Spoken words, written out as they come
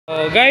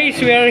Guys,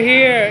 we are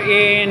here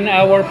in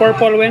our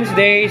Purple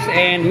Wednesdays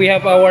and we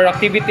have our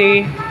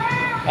activity,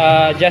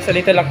 just a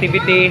little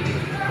activity.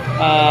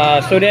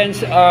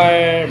 Students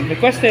are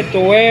requested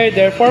to wear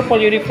their purple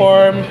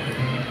uniform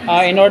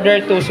in order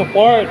to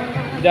support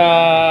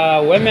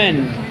the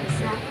women.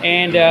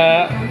 And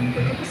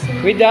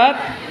with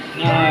that,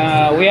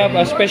 we have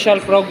a special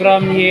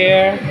program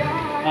here.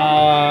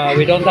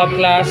 We don't have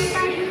class.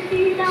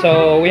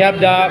 So we have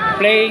the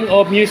playing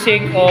of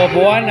music of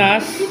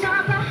Buanas.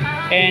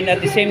 And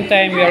at the same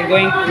time,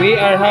 we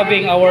are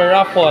having our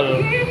raffle.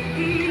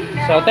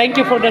 So thank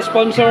you for the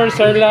sponsors,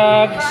 Sir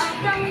Lags,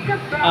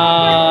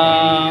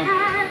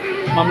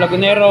 Ma'am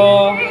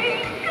Lagunero,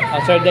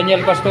 Sir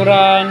Daniel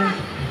Pasturan.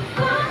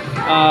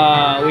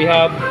 We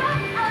have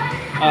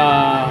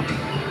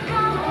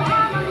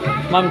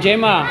Ma'am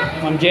Gemma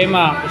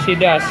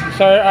Sidas,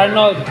 Sir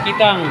Arnold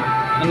Kitang,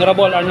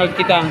 Honorable Arnold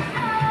Kitang,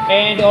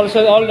 and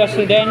also all the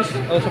students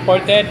who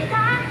supported.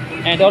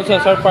 And also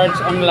Sir Parts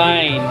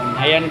Online.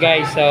 Ayan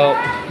guys, so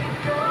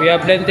we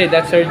have plenty.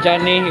 That's Sir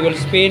Johnny. He will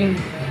spin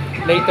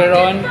later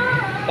on.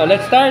 So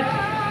let's start.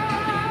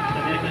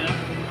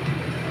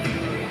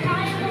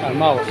 Our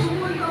mouse.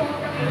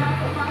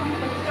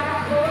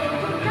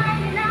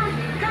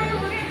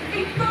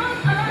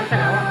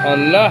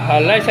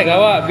 Hala, sa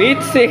gawa.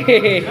 Bitsin.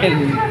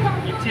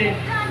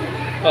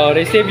 Oh,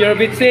 receive your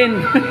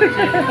bitsin.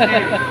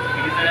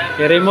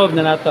 I-remove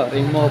na nato.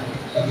 Remove.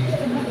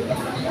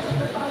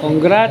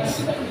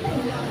 Congrats,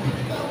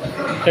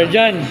 Sir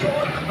John.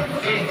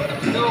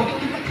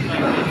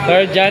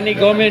 Sir Johnny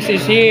Gomez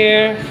is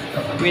here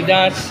with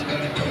us.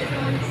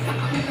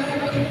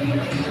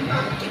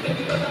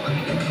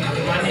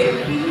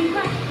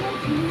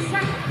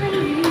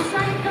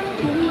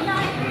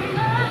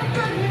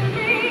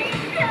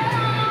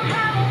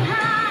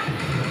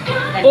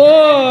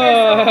 Oh,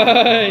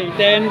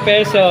 10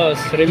 pesos.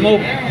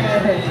 Remove.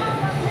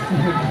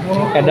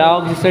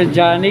 Kadawag ni Sir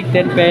Johnny,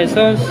 10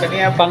 pesos.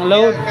 Pang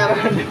load.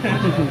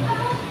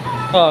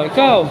 Oh,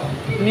 ikaw.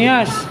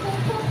 Niyas.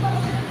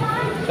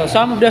 So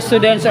some of the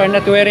students are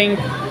not wearing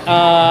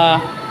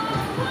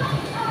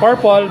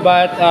purple,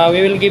 but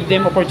we will give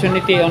them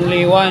opportunity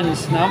only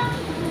once, no?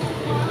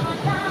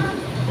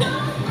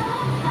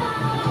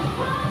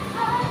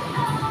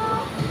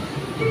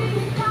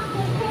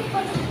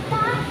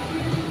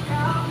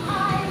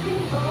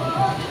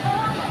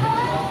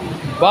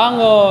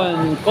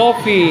 Bangon,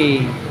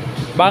 coffee.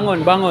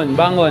 Bangon.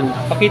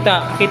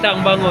 Pakita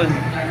ang bangon.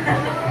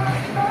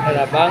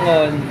 Wala,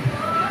 bangon.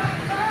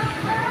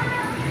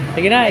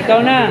 Sige na,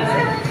 ikaw na.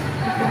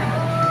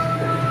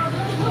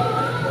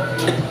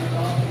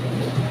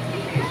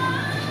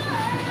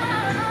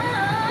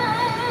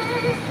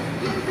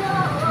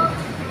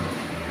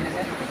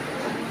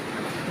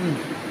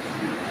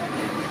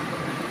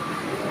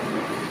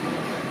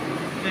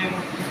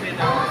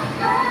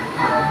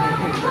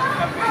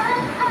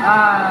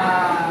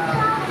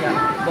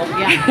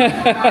 Bokya.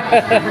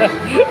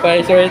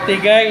 May swerte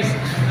guys.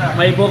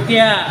 May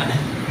bokya.